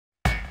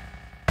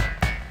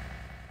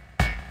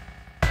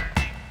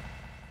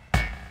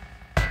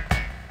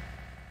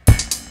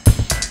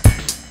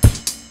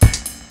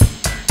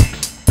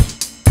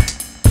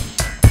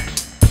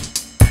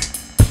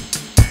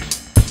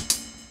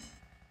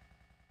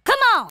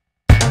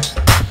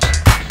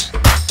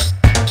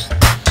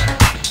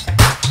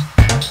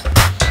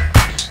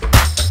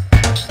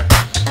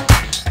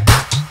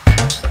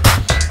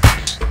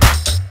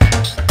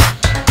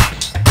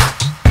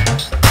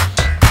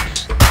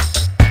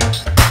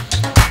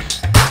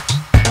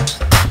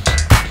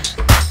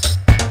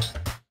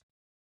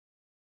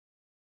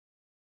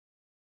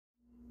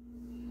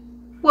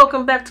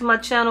welcome back to my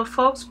channel,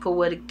 folks.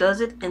 Poetic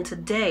Does It, and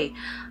today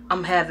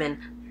I'm having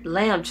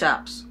lamb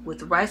chops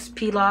with rice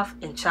pilaf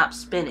and chopped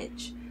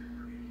spinach.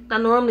 Now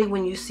normally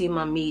when you see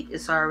my meat,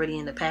 it's already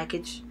in the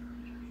package.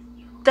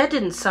 That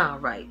didn't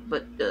sound right,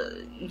 but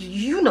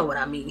you know what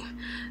I mean.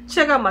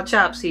 Check out my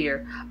chops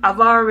here. I've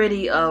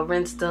already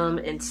rinsed them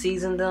and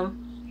seasoned them.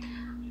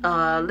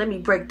 Let me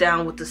break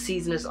down what the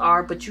seasoners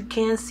are, but you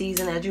can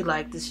season as you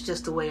like. This is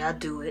just the way I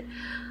do it.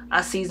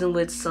 I season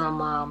with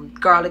some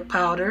garlic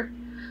powder,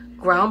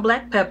 ground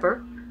black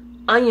pepper,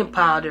 onion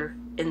powder,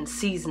 and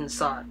seasoned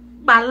salt.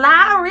 By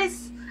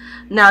Laris.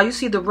 Now you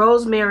see the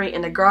rosemary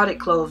and the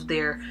garlic cloves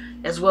there,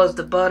 as well as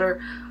the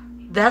butter.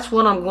 That's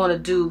what I'm going to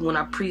do when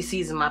I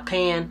pre-season my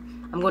pan.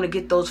 I'm going to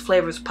get those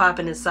flavors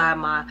popping inside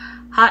my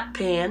hot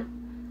pan,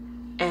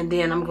 and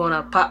then I'm going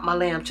to pop my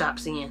lamb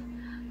chops in.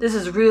 This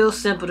is real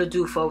simple to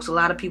do, folks. A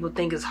lot of people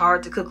think it's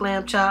hard to cook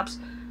lamb chops,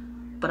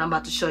 but I'm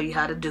about to show you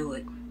how to do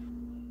it.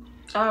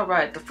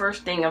 Alright, the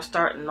first thing I'm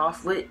starting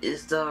off with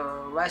is the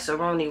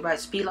rice-a-roni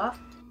rice pilaf.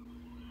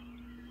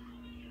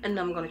 And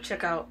I'm going to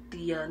check out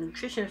the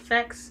nutrition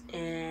facts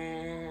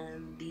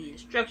and the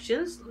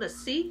instructions. Let's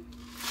see.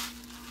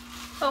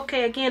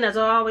 Okay, again, as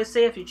I always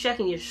say, if you're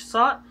checking your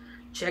salt,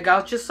 check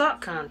out your salt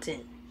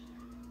content.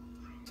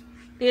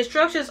 The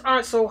instructions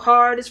aren't so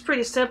hard. It's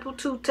pretty simple.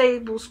 2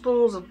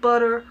 tablespoons of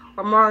butter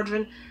or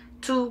margarine,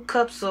 2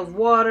 cups of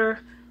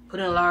water, put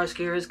in large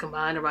skewers,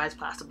 combine the rice,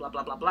 pasta, blah,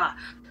 blah, blah, blah.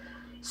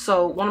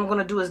 So what I'm going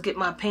to do is get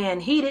my pan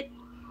heated.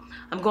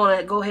 I'm going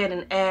to go ahead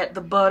and add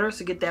the butter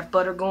to get that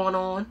butter going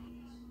on.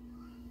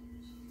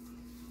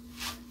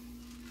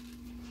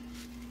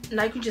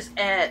 Now you can just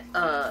add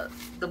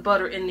the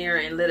butter in there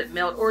and let it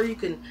melt, or you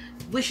can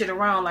wish it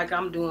around like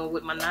I'm doing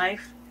with my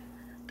knife.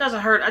 Doesn't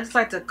hurt. I just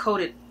like to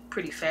coat it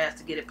pretty fast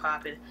to get it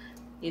popping,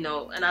 you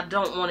know, and I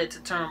don't want it to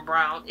turn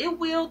brown. It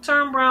will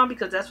turn brown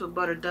because that's what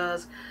butter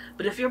does,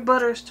 but if your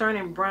butter is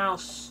turning brown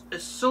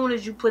as soon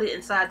as you put it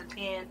inside the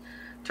pan,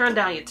 turn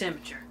down your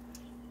temperature.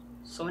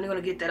 So when you're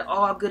going to get that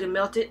all good and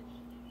melted,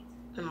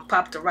 I'm going to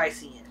pop the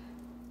rice in.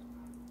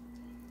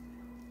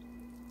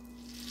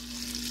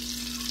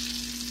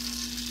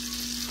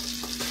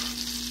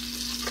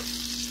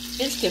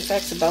 Interesting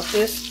facts about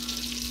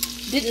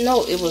this. Didn't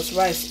know it was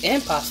rice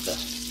and pasta.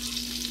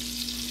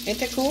 Ain't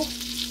that cool?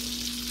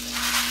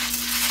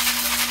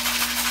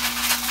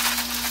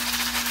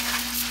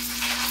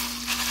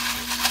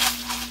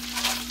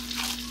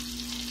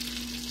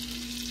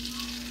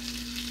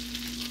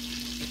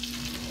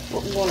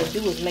 What we want to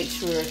do is make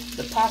sure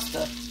the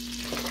pasta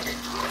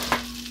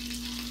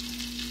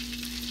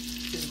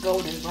is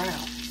golden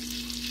brown.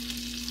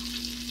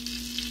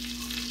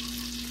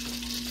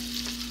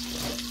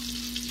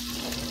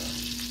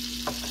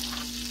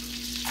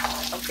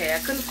 Okay, I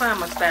couldn't find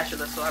my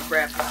spatula, so I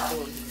grabbed a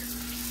spoon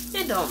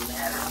here. It don't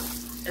matter.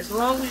 As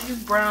long as you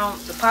brown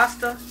the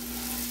pasta,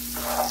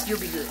 you'll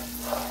be good.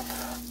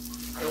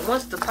 And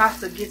once the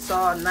pasta gets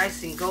all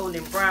nice and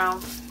golden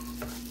brown,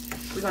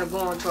 we're going to go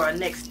on to our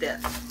next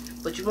step.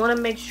 But you want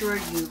to make sure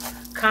you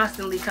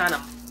constantly kind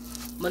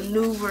of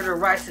maneuver the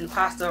rice and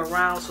pasta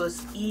around so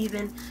it's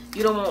even.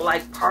 You don't want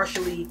like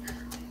partially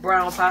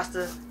brown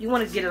pasta. You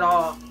want to get it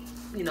all,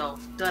 you know,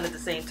 done at the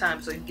same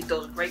time so you get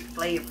those great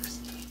flavors.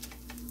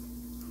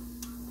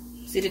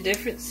 See the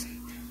difference?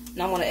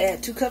 Now I'm going to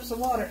add 2 cups of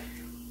water.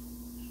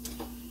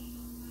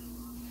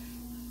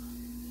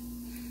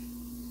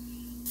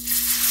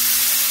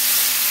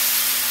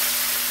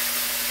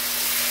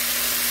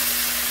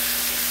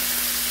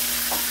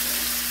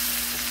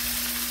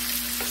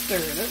 Stir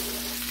it up.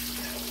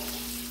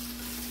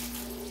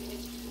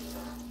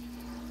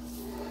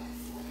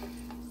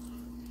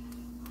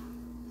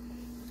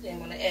 Then I'm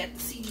going to add the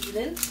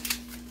seasoning.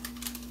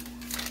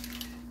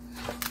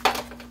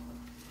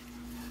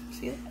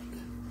 See it?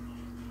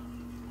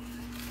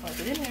 Put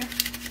it in there.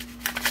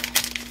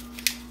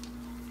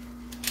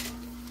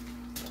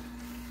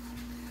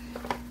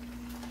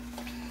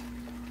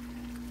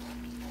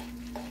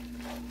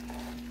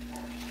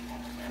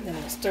 Then I'm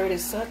going to stir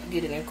this up,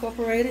 get it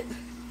incorporated.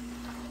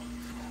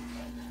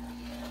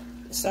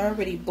 It's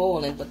already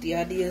boiling, but the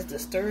idea is to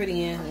stir it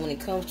in when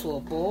it comes to a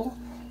boil.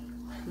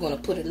 I'm going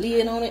to put a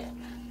lid on it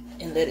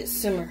and let it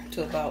simmer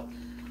to about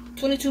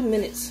 22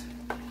 minutes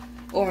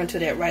or until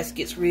that rice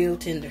gets real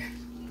tender.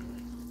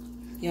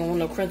 You don't want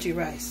no crunchy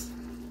rice.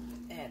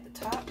 Add the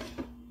top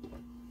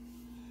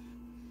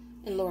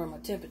and lower my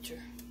temperature.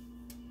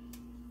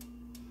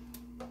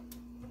 I'm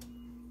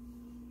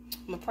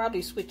going to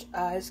probably switch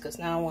eyes because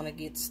now I want to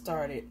get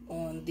started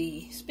on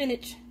the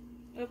spinach.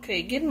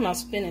 Okay, getting my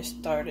spinach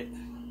started.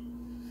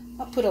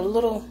 I'll put a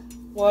little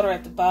water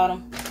at the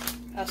bottom.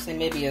 I'll say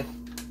maybe a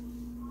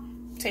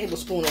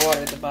tablespoon of water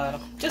at the bottom.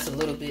 Just a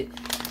little bit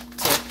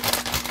to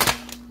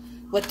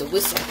wet the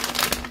whistle.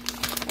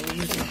 I'm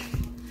using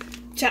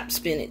chopped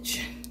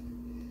spinach.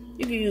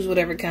 You can use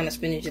whatever kind of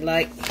spinach you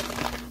like.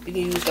 You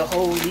can use the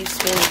whole leaf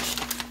spinach.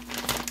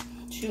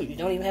 Shoot, you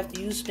don't even have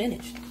to use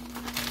spinach.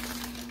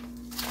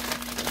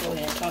 Go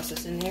ahead and toss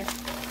this in there.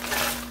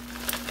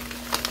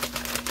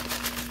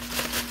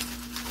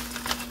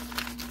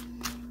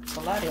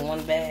 a lot in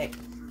one bag.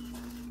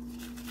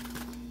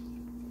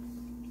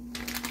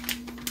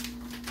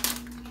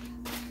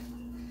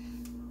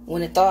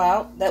 When it thaw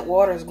out, that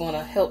water is going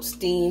to help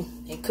steam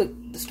and cook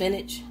the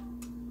spinach.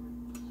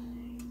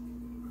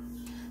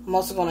 I'm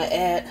also going to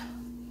add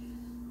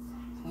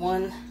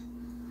 1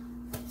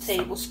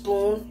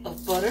 tablespoon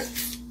of butter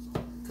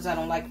because I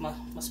don't like my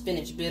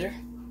spinach bitter.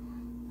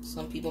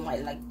 Some people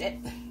might like that.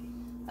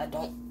 I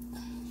don't.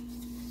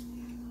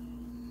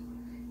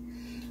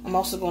 I'm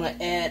also going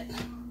to add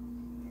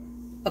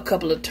a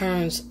couple of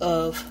turns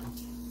of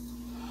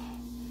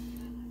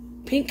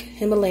pink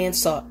Himalayan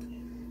salt.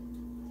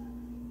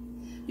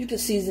 You can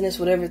season this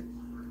whatever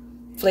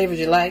flavors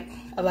you like.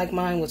 I like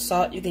mine with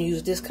salt. You can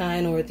use this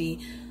kind or the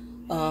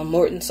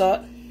Morton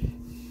salt.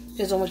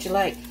 Depends on what you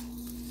like.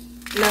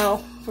 Now,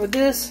 for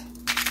this,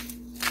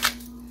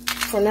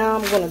 for now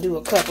I'm going to do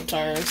a couple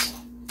turns.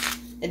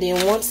 And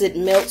then once it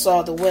melts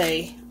all the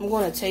way, I'm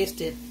going to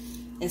taste it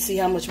and see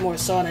how much more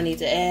salt I need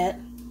to add.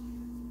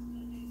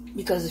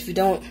 Because if you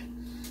don't,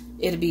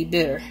 it'll be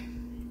bitter.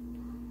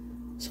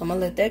 So I'm going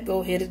to let that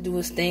go ahead and do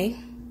its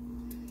thing.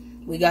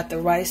 We got the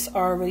rice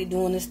already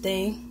doing this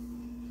thing.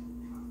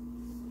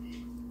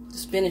 The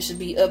spinach should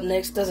be up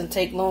next. Doesn't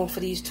take long for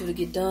these two to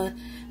get done.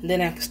 And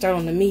then I can start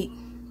on the meat.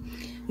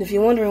 And if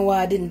you're wondering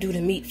why I didn't do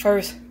the meat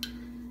first,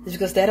 it's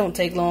because that don't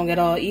take long at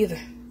all either.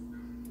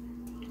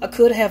 I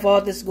could have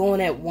all this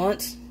going at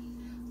once,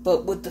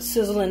 but with the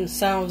sizzling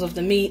sounds of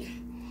the meat,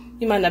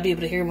 you might not be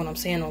able to hear what I'm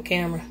saying on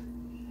camera.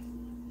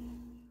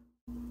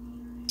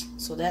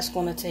 So that's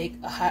going to take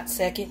a hot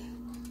second.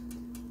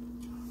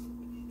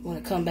 I'm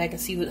going to come back and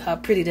see how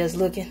pretty that's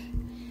looking.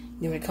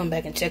 Then we're going to come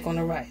back and check on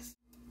the rice.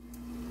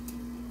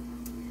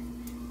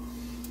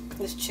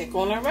 Let's check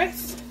on our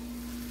rice.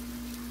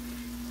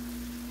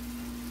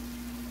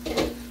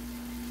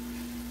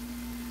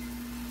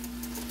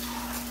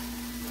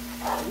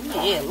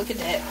 Ooh, yeah, look at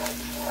that.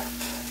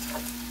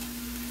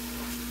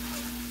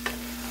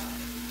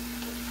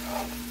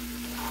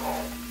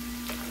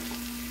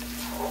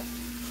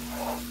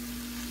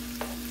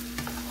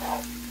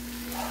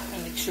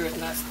 And make sure it's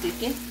not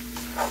sticking.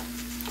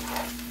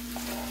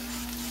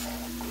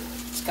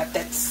 It's got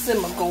that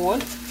simmer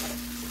going.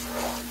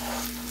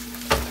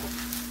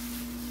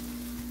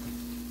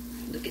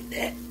 Look at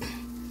that.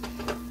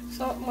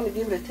 So I'm going to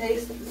give it a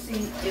taste to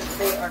see if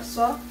they are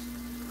soft.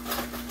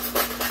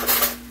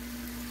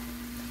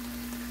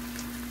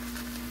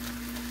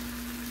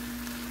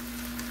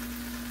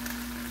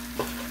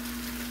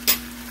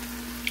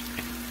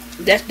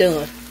 That's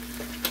done.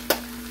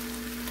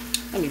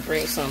 Let me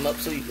bring some up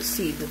so you can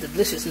see the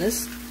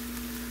deliciousness.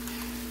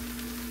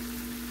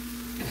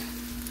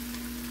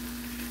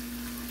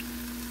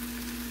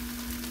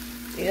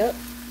 Yep.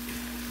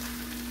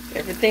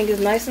 Everything is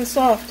nice and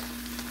soft.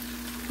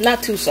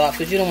 Not too soft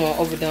because you don't want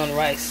overdone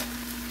rice.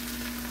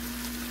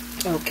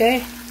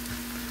 Okay.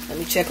 Let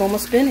me check on my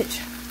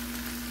spinach.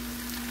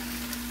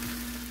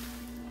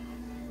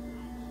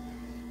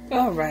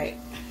 Alright.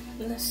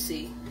 Let's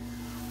see.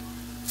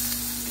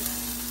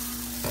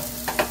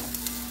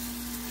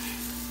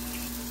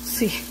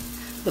 See,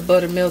 the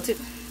butter melted.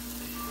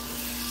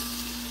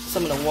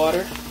 Some of the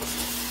water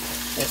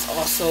that's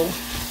also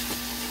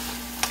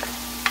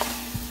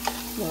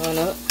gone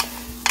up.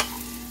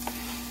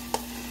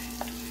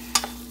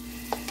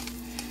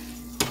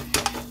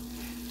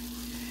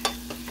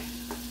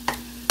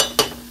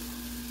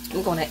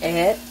 I'm going to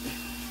add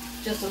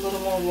just a little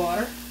more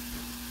water.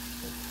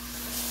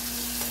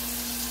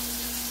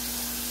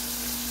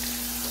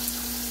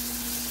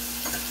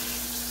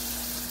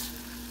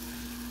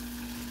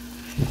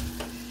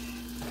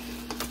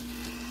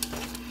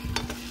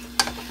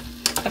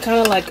 I kind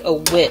of like a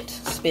wet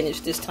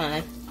spinach this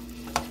time.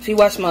 If you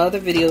watched my other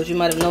videos, you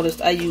might have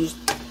noticed I used,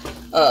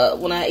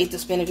 when I ate the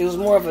spinach, it was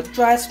more of a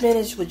dry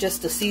spinach with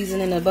just the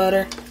seasoning and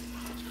butter.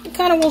 You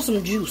kind of want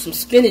some juice, some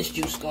spinach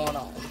juice going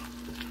on.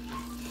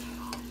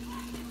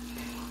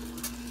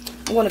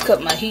 I'm going to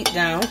cut my heat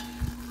down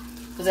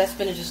because that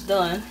spinach is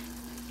done.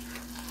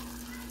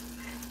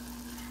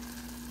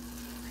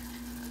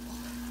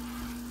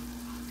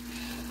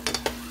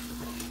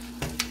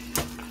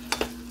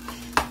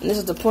 And this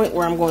is the point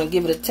where I'm going to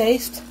give it a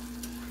taste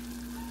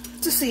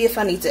to see if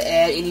I need to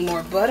add any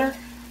more butter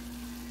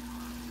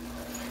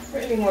or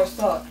any more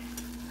salt.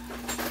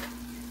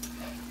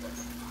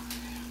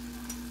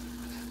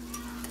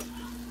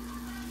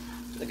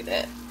 Look at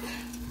that.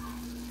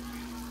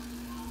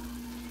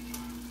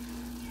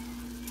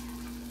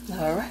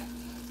 Alright.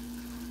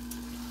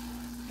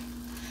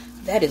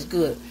 That is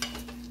good.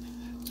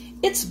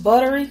 It's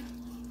buttery,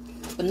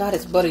 but not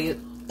as buttery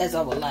as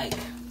I would like.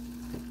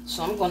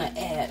 So I'm going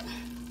to add,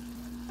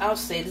 I'll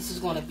say this is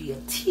going to be a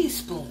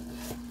teaspoon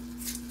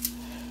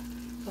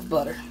of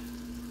butter.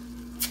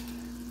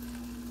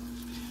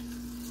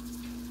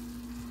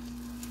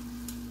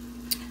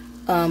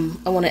 I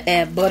want to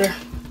add butter.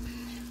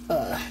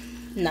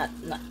 Not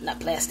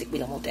plastic. We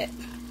don't want that.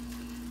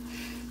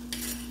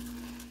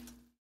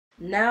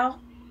 Now,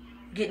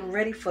 getting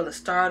ready for the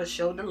star of the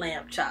show, the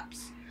lamb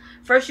chops.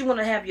 First, you want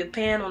to have your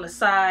pan on the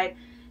side,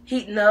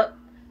 heating up,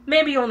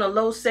 maybe on a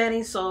low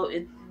setting so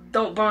it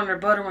don't burn the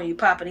butter when you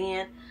pop it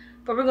in.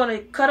 But we're going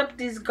to cut up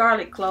these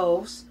garlic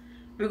cloves.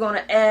 We're going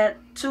to add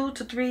 2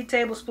 to 3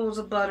 tablespoons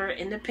of butter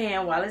in the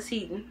pan while it's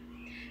heating.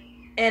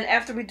 And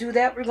after we do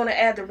that, we're going to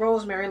add the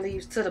rosemary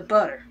leaves to the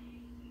butter.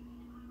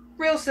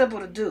 Real simple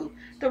to do.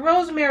 The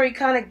rosemary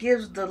kind of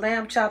gives the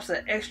lamb chops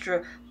an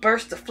extra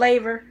burst of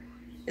flavor.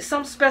 It's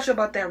something special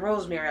about that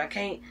rosemary. I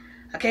can't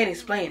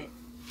explain it,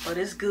 but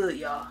it's good,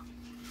 y'all.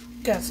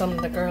 Got some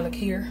of the garlic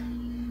here.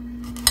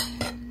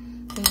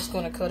 I'm just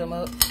going to cut them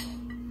up.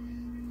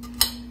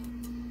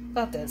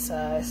 About that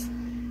size.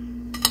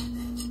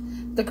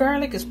 The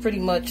garlic is pretty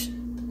much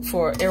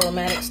for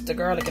aromatics, the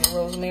garlic and the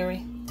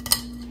rosemary.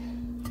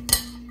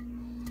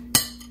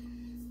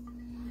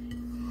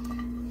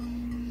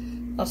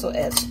 Also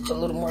adds a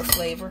little more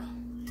flavor.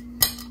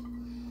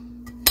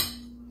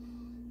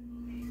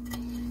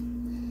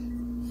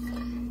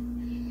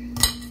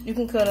 You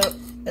can cut up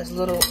as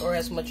little or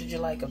as much as you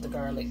like of the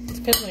garlic. It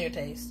depends on your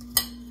taste.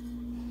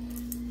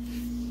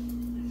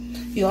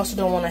 You also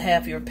don't want to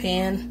have your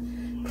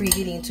pan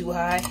preheating too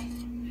high,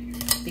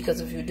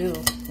 because if you do,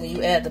 when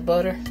you add the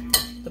butter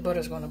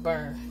is going to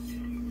burn.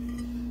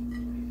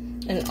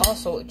 And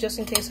also, just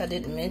in case I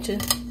didn't mention,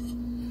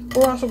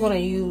 we're also going to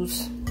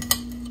use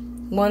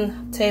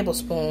 1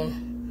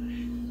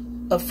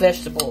 tablespoon of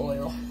vegetable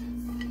oil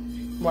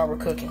while we're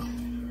cooking.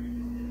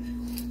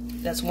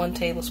 That's 1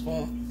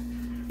 tablespoon.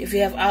 If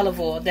you have olive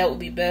oil, that would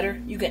be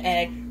better. You can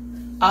add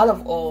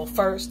olive oil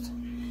first,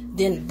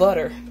 then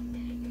butter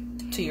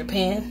to your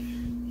pan.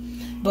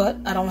 But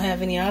I don't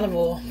have any olive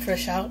oil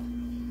fresh out,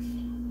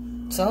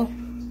 so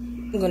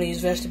I'm going to use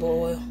vegetable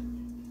oil.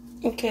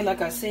 Okay,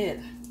 like I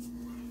said,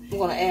 I'm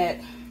going to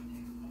add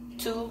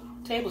 2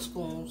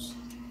 tablespoons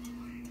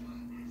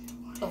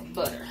of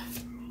butter.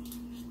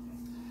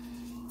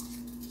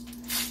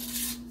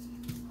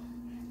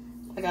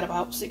 I got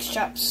about 6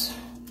 chops.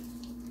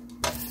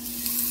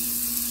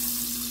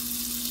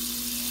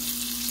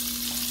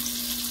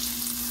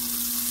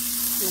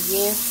 And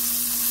again,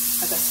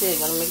 like I said,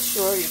 you want to make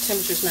sure your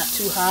temperature is not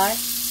too high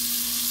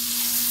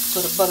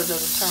so the butter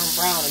doesn't turn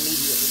brown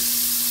immediately.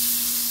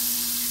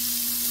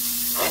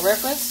 For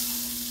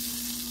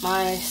reference,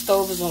 my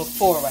stove is on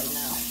 4 right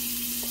now.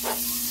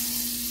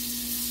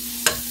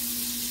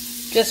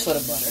 Just for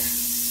the butter.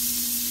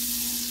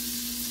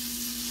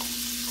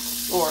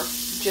 Or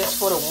just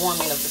for the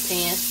warming of the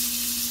pan.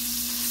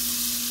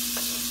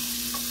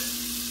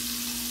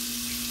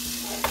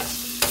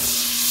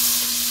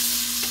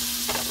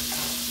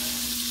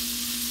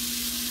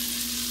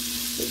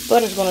 The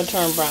butter's going to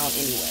turn brown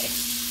anyway.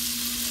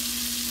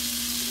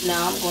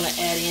 Now I'm going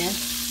to add in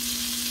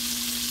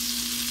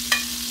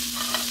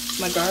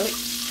my garlic.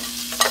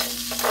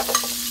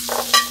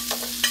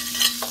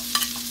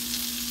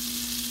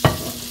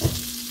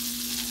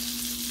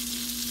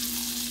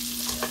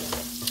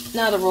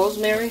 Now the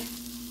rosemary,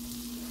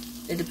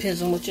 it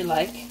depends on what you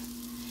like.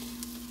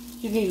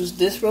 You can use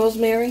this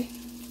rosemary,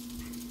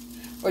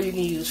 or you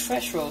can use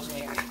fresh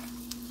rosemary.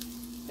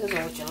 Depends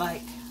on what you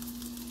like.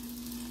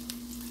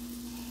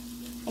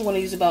 I'm going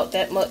to use about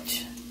that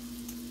much.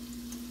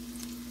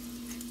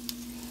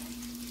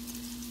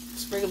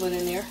 Sprinkle it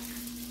in there.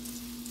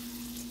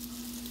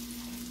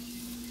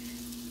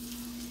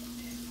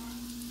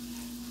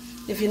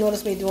 If you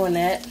notice me doing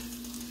that,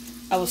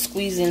 I was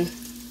squeezing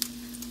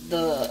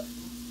the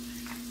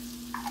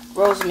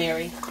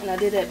rosemary, and I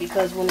did that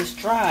because when it's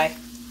dry,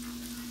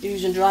 you're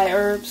using dry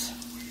herbs,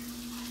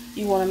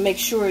 you want to make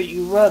sure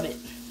you rub it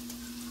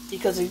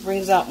because it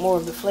brings out more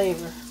of the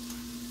flavor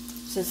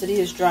since it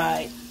is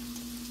dried.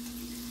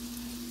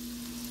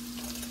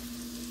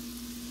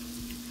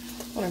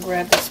 I'm going to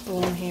grab this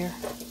spoon here.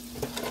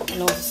 I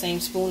know it's the same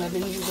spoon I've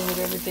been using with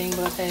everything,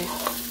 but hey,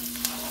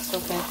 it's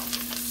okay.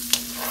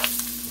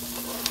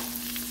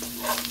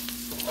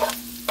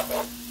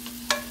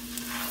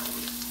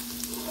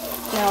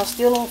 Now,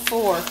 still on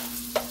 4,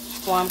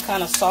 while I'm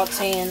kind of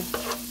sauteing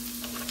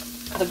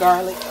the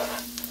garlic.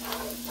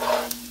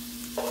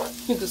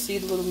 You can see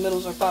the little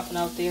middles are popping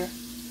out there.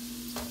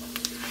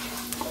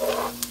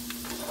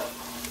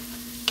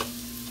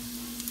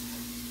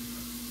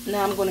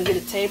 Now I'm going to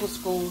get a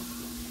tablespoon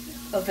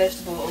of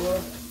vegetable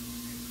oil.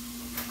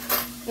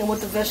 And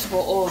what the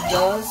vegetable oil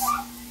does,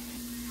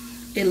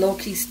 it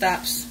low-key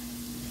stops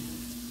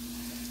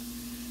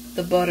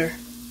the butter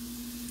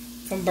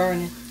from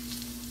burning.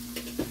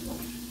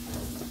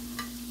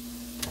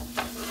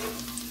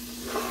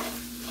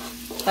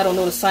 I don't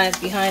know the science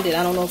behind it.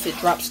 I don't know if it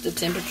drops the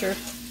temperature.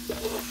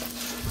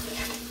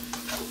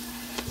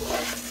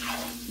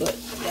 But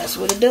that's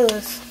what it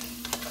does.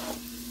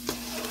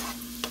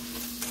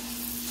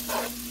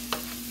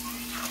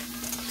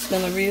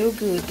 Smelling real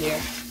good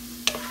there.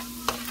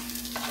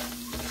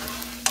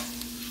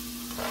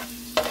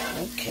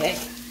 Okay.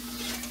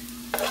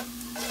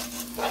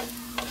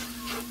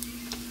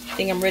 I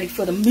think I'm ready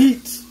for the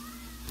meat.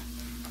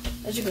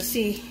 As you can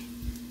see,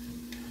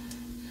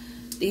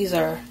 these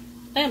are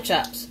lamb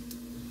chops.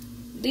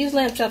 These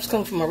lamb chops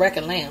come from a rack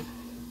of lamb.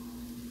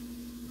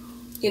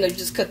 You know, you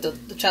just cut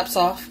the chops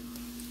off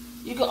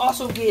You can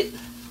also get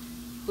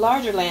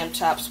larger lamb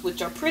chops,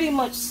 which are pretty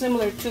much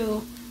similar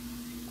to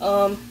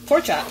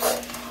pork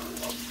chops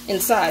in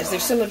size. They're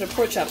similar to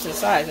pork chops in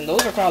size, and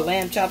those are called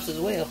lamb chops as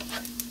well.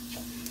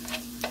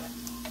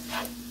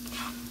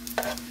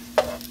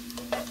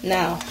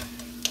 Now,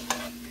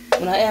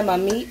 when I add my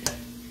meat,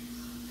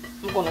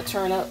 I'm going to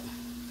turn up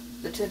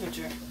the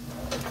temperature.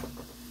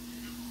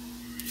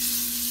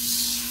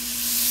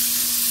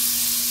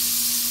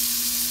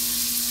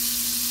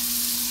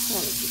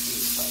 Let me get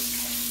these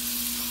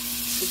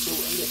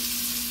situated.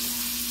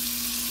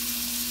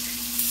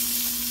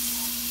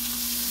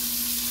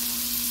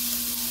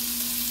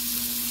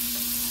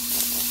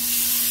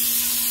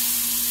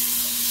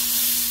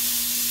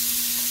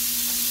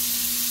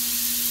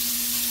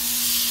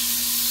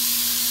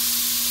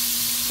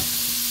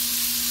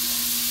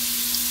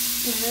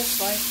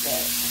 Just like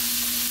that.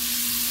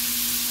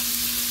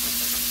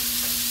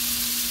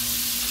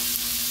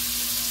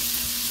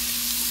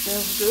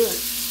 Smells good.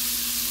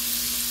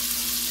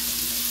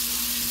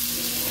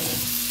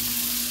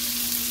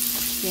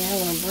 Yeah, I'm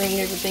going to bring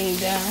everything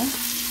down.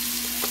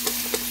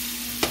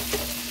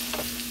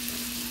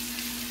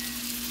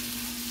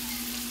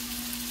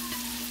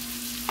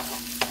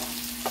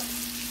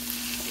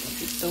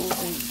 Get those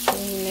in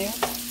between there,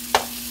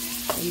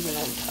 even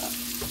on top.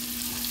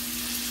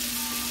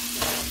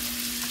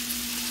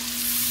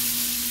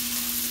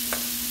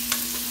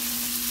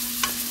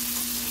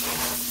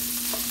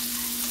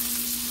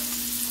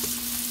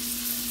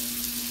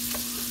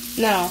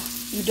 Now,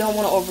 you don't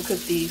want to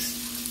overcook these.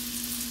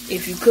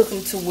 If you cook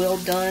them too well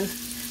done,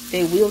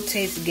 they will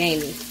taste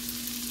gamey.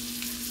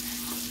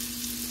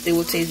 They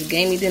will taste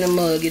gamey than a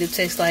mug. It'll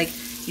taste like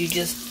you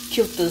just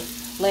killed the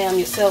lamb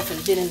yourself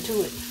and bit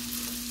into it.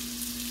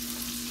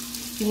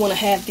 You want to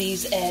have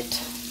these at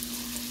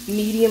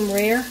medium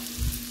rare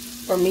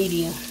or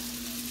medium.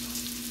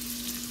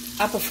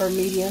 I prefer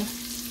medium.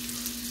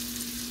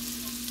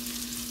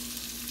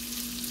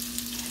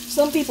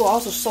 Some people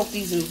also soak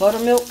these in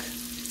buttermilk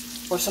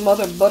or some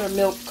other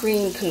buttermilk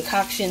cream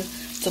concoction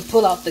to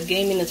pull out the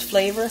gaminess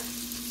flavor.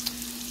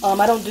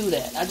 I don't do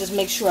that. I just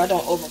make sure I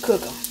don't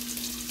overcook them,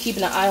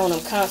 keeping an eye on them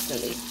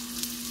constantly.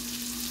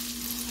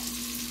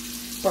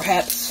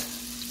 Perhaps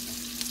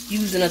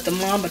using a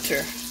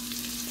thermometer.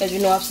 As you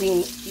know,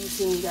 you've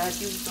seen you guys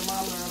use a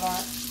thermometer a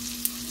lot.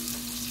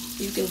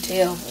 You can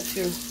tell if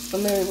you're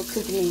familiar with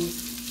cooking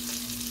these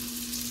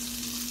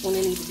when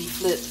they need to be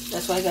flipped.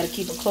 That's why I got to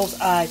keep a close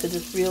eye, because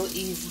it's real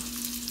easy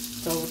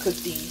to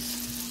overcook these.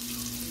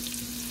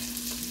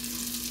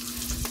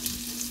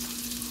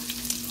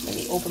 Let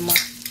me open my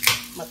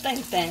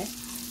thing.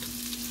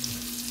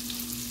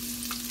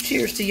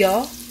 Cheers to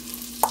y'all.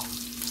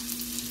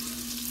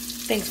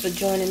 Thanks for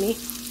joining me.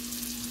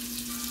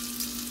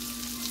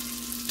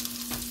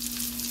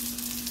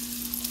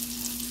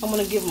 I'm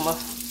going to give them a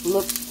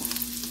look.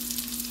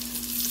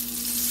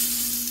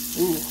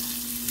 Ooh.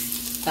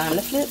 Time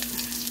to flip.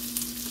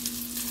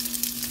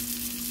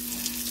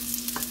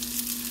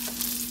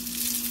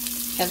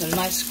 Has a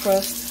nice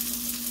crust.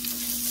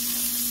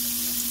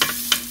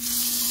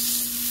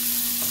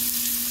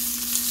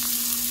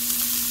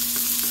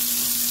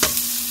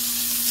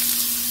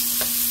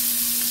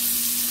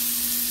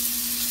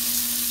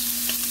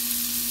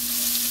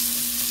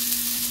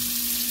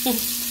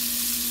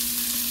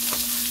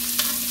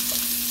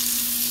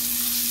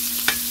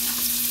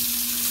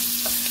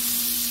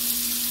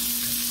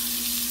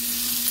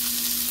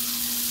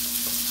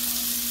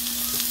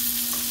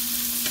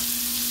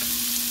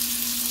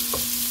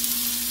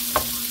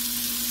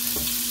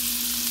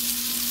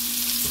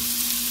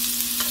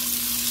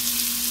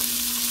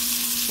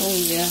 Oh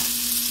yeah,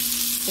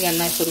 they got a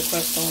nice little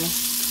crust on them.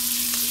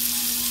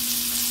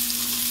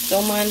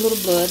 Don't mind a little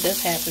blood, that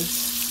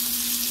happens.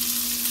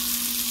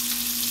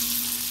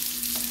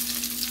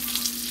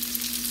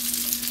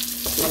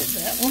 There's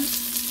that one.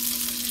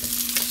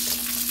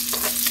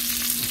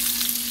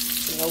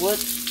 You know what?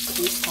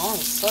 These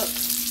tongs suck.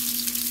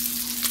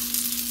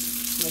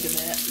 Look at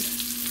that.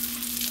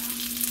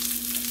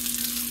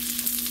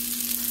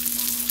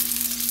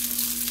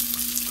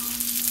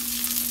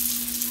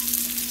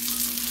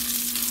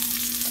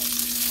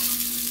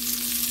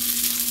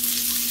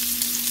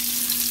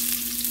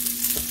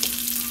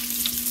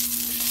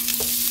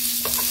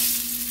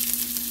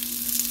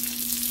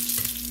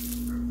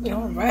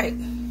 Alright,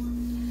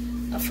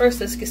 now first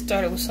let's get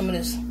started with some of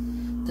this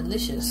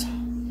delicious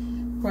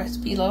rice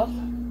pilaf,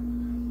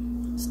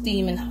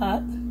 steaming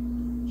hot.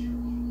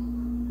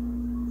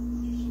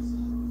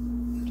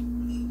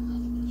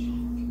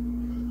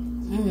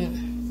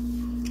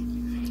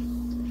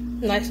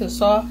 Nice and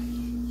soft,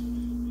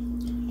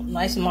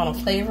 nice amount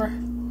of flavor.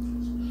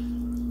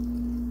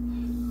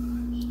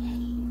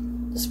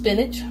 The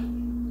spinach,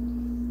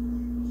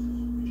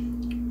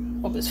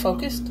 hope it's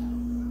focused.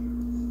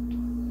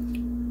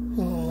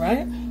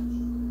 Alright.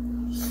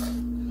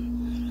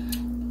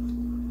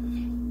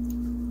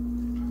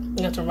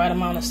 Got the right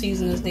amount of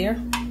seasonings there.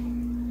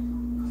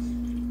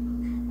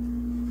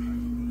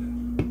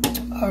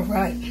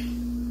 Alright.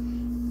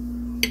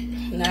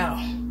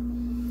 Now,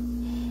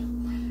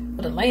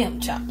 for the lamb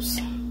chops.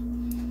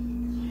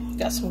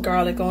 Got some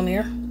garlic on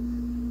there.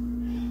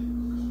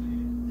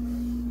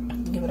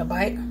 Give it a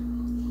bite.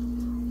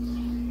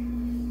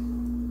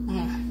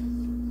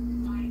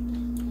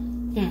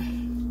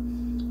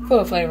 Full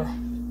of flavor.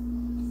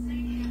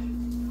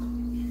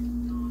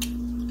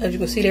 As you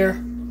can see there, I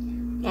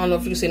don't know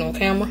if you can see it on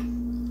camera.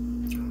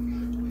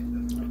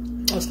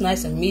 It's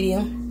nice and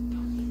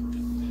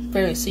medium.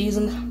 Very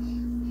seasoned.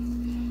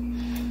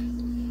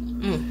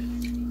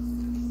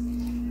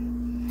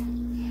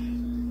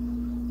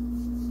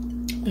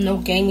 No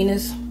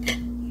gaminess.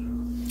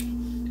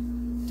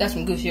 That's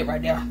some good shit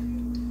right there.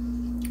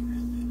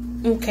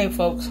 Okay,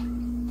 folks. I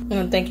want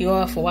to thank you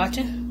all for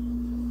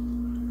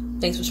watching.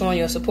 Thanks for showing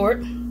your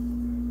support.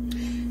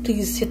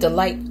 Please hit the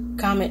like,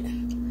 comment,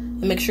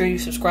 and make sure you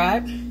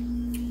subscribe.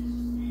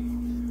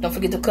 Don't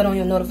forget to click on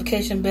your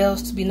notification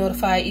bells to be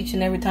notified each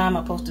and every time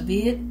I post a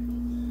vid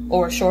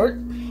or a short.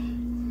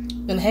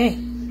 And hey,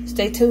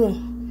 stay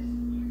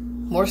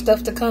tuned. More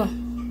stuff to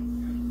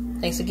come.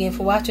 Thanks again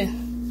for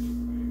watching.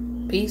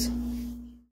 Peace.